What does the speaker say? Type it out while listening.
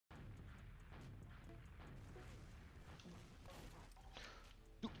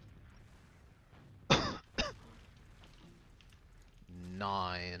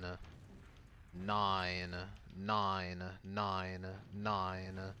9, 9, 9, 9,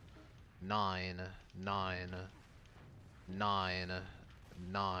 9, 9, 9, 9,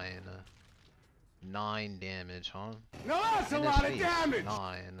 9, 9 damage, huh? No, that's a lot of damage!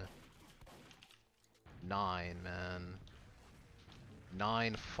 9. 9, man.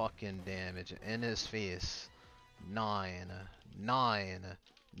 9 fucking damage in his face. 9. 9.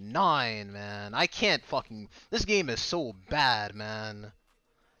 9, man. I can't fucking... This game is so bad, man.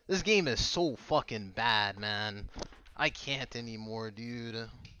 This game is so fucking bad, man. I can't anymore, dude.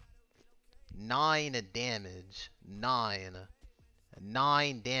 9 damage. 9.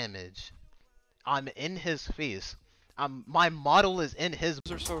 9 damage. I'm in his face. My model is in his...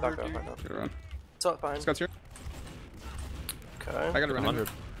 Are so hurt, dude. Good run. It's fine. Scott's here. Okay. I gotta run 100.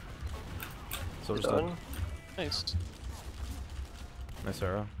 Soldier's done. Nice. Nice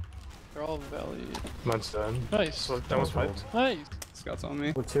arrow. They're all valley. Mine's done. Nice. So that was piped. Nice. Scott's on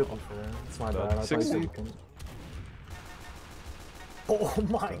me. We're too confident. It's my bad. I thought 60. you can. Oh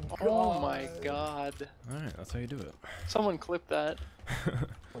my god. Oh my god. Alright, that's how you do it. Someone clip that.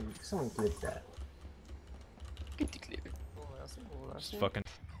 Someone clip that. Get the clip. Oh, that's Just fucking.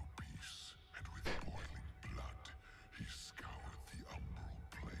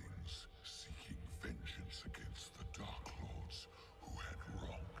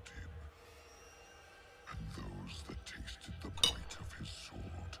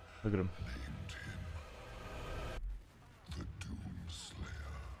 Look at him.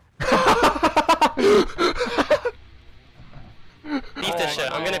 Beef this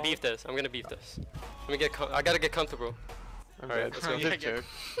shit. I'm gonna beef this. I'm gonna beef this. Let me get. I gotta get comfortable. Alright, let's go. Yeah,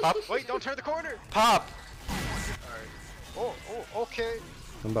 Pop. Wait, don't turn the corner! Pop! Oh, okay.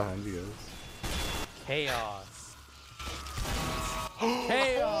 I'm behind you guys. Chaos.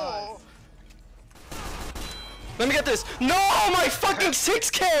 Chaos. Let me get this. No, my fucking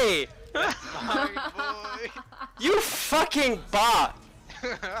 6K! Sorry, boy. You fucking bot!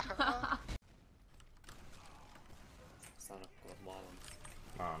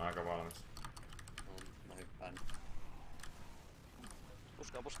 No, naika valmis.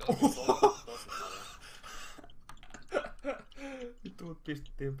 Vitut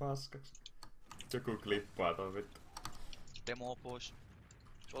pistettiin paskaksi. Joku klippaa toi vittu. Demo pois.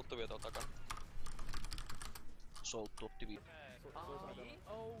 Solttu vielä tuolla takana. Solttu otti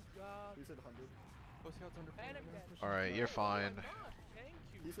Alright, you're fine.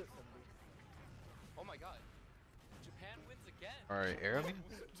 Oh my god. Japan wins again. Alright, arrow me?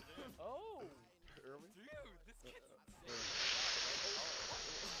 Oh! Dude, this kid's...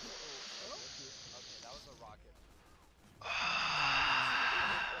 Okay, that was a rocket.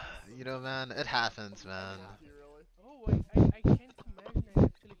 You know, man, it happens, man. Oh, I can't imagine I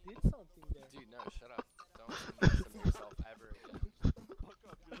actually did something there. Dude, no, shut up. Don't listen to yourself ever again.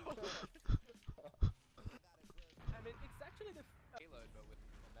 I mean, it's actually the Payload, but with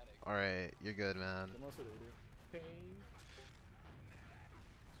a medic. Alright, you're good, man. pain.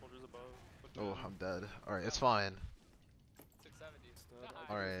 Soldiers above. Oh, I'm dead. Alright, it's fine.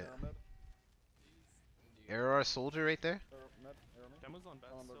 670. Alright. Arrow our soldier right there? Demo's on bed.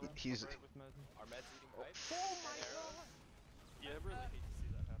 He's... Our med's eating pipe. Oh my god! Yeah, I really hate to see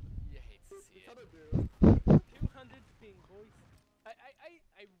that happen. You hate to see it. 200 ping, boys. I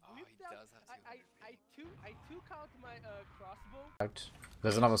whipped out. does have 200 I took out my crossbow.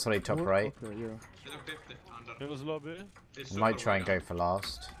 There's another solid top right. It was lobby. I might try and go for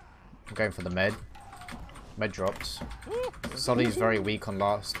last. I'm going for the med. Med dropped. Solly's very weak on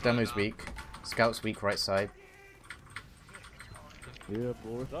last. Demo's weak. Scout's weak right side. Yeah,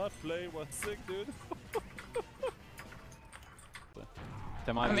 boy. That play was sick, dude.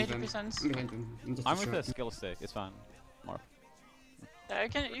 I'm 80%. I'm with the skill stick, it's fine. More. Yeah,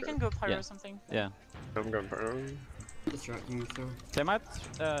 you can go pyro Yeah. or something. Yeah. I'm going for They might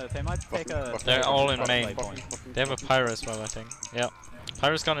take a... They're all in main. play point. They have a pyro as well, I think. Yeah.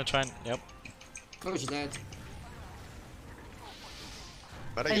 Pyro's gonna try and... Yep.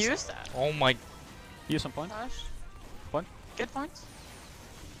 I used that. Oh my... Use some point. Gosh. Point. Good points.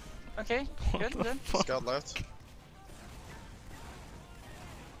 Okay, good, good. Scout left.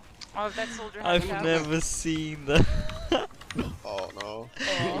 Oh, that soldier has I've a cap. never seen that. Oh no.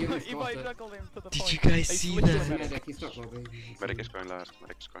 Ibai juggled him to the Did point. you guys I see switched that? to medic. Medic is going last.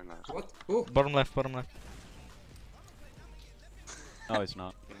 Medic is going last. What? Bottom left, bottom left. No, it's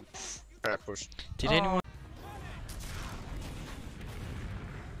not. Alright, push. Did anyone...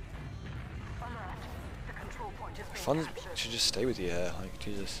 Fun should just stay with you here, like,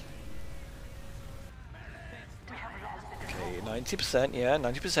 Jesus. Okay, 90%, yeah,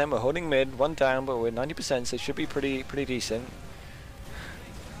 90%. We're holding mid, one down, but we're 90%, so it should be pretty decent.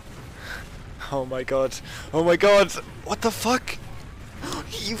 Oh my god. Oh my god. What the fuck?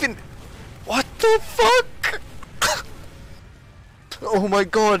 Even. What the fuck? Oh my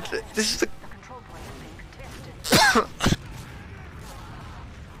god. This is the.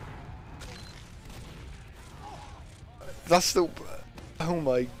 That's the. Oh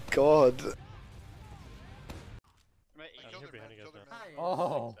my god.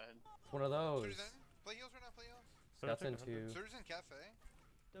 Oh, it's one of those. Play heals right now, play heals. That's into. Surge's in cafe.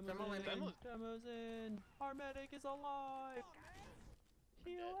 Demo's in. Our medic is alive.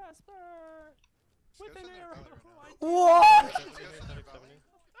 Heal Esper. With an arrow. What?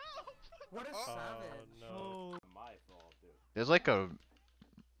 What a savage. No. There's like a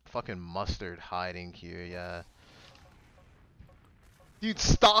fucking mustard hiding here, yeah. Dude,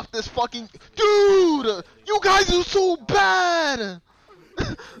 stop this fucking dude! You guys are so bad!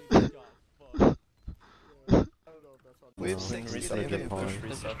 We have 60 damage.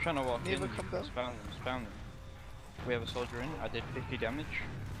 Trying to walk in. Come down. Spawn them. We have a soldier in. I did 50 damage.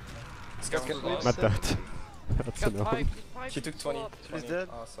 Scout get lost. Not that. That's enough. She took 20. He's dead.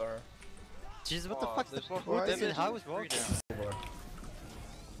 Oh, sorry. Jesus, what the fuck? Why This is is how is wrong.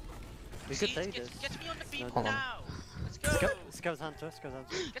 We could take this. Get me on the beam Hold on. now. Let's go. Scouts hunter, scouts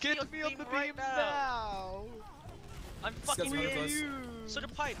hunter. Get me on the beam now. I'm fucking with you. So the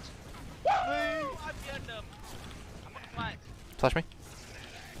pipes. Woo! I'm behind them. I'm on the flank. Flash me.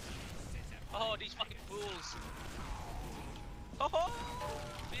 Oh, these fucking fools. Oh,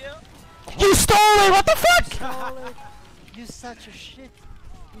 yeah. You stole it! What the fuck? You such a shit.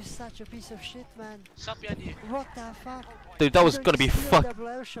 You such a piece of shit, man. Stop behind you. What the fuck? Dude, that was gonna be fuck.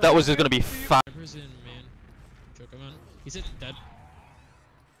 That was just gonna be fun. Sniper's in, man. Joke him on. He's in dead.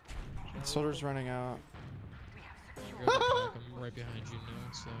 Soldier's running out. I'm right behind you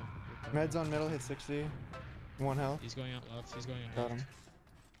now, so. Meds on middle, hit 60. 1 health. He's going out left. He's going out Got left. him.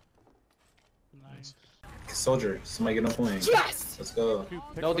 Nice. Soldier, somebody get on point. Yes! Let's go.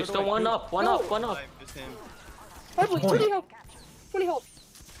 No, there's still one up. One up. Fully help.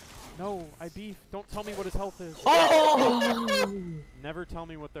 No, I beef. Don't tell me what his health is. Oh! Never tell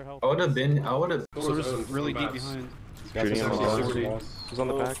me what their health I would have been. Soldier's really deep behind. Shooting him on He's on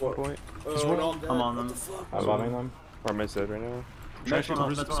the back, 1 point. I'm on them. I'm bombing them. Or am I dead right now?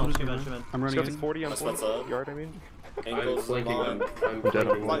 I'm running in. 40 on point. Yard, I mean. I'm flanking them. I'm dead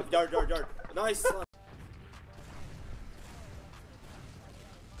on point. Yard. Nice.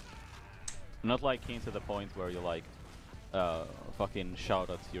 Not like keen to the point where you like, fucking shout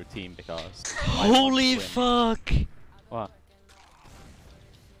at your team because. Holy fuck! What?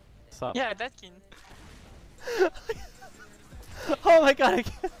 What's up? Yeah, that can. Oh my god, I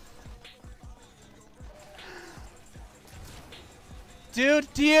can't.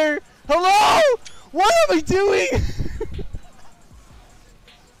 Dude, dear! Hello! What am I doing?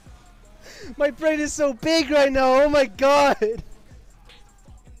 My brain is so big right now, oh my god!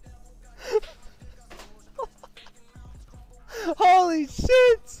 Holy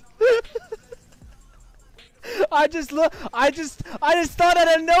shit! I just thought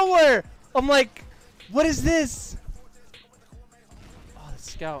out of nowhere! I'm like, what is this? Oh, the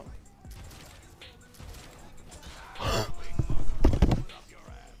scout.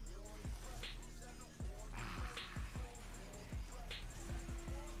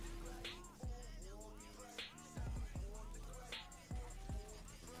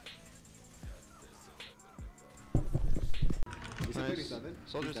 Nice.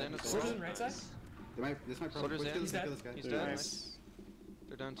 Soldier's in. Soldier's in right side? Soldier's in. He's dead. He's dead.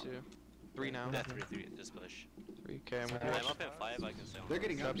 They're down 2. 3 now. Yeah, 3, just push. 3. Okay, I'm with I'm you. up at 5, I can stay on. They're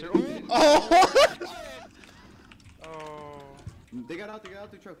getting up. Oh! Oh. They got out,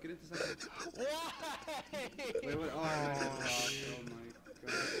 they truck. Get into second. Wait, oh my god.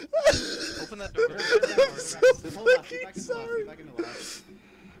 Open that door. Just hold on, get back in the last, get back in the last.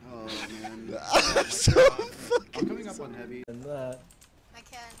 Oh man. I'm so fucking. I'm coming up on heavy. And that. I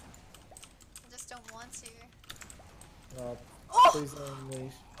can. I just don't want to. Please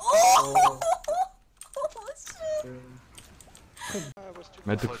unleash. Oh! Shit!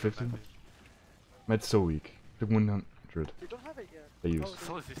 Med took 15. Med's so weak. Took 100. We don't have it yet. They use.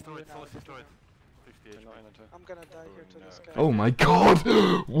 Fully destroyed. I'm gonna die here to this guy. Oh my god!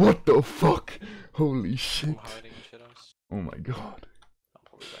 What the fuck? Holy shit. Oh my god.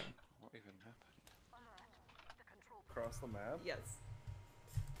 What even happened? Across the map? Yes.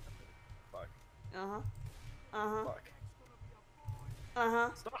 Fuck. Uh-huh. Uh-huh. Fuck. Uh-huh.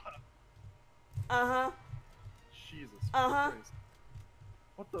 Stop! Uh-huh. Jesus Uh-huh. Christ.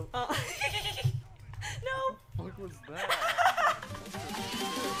 What the No! fuck was that?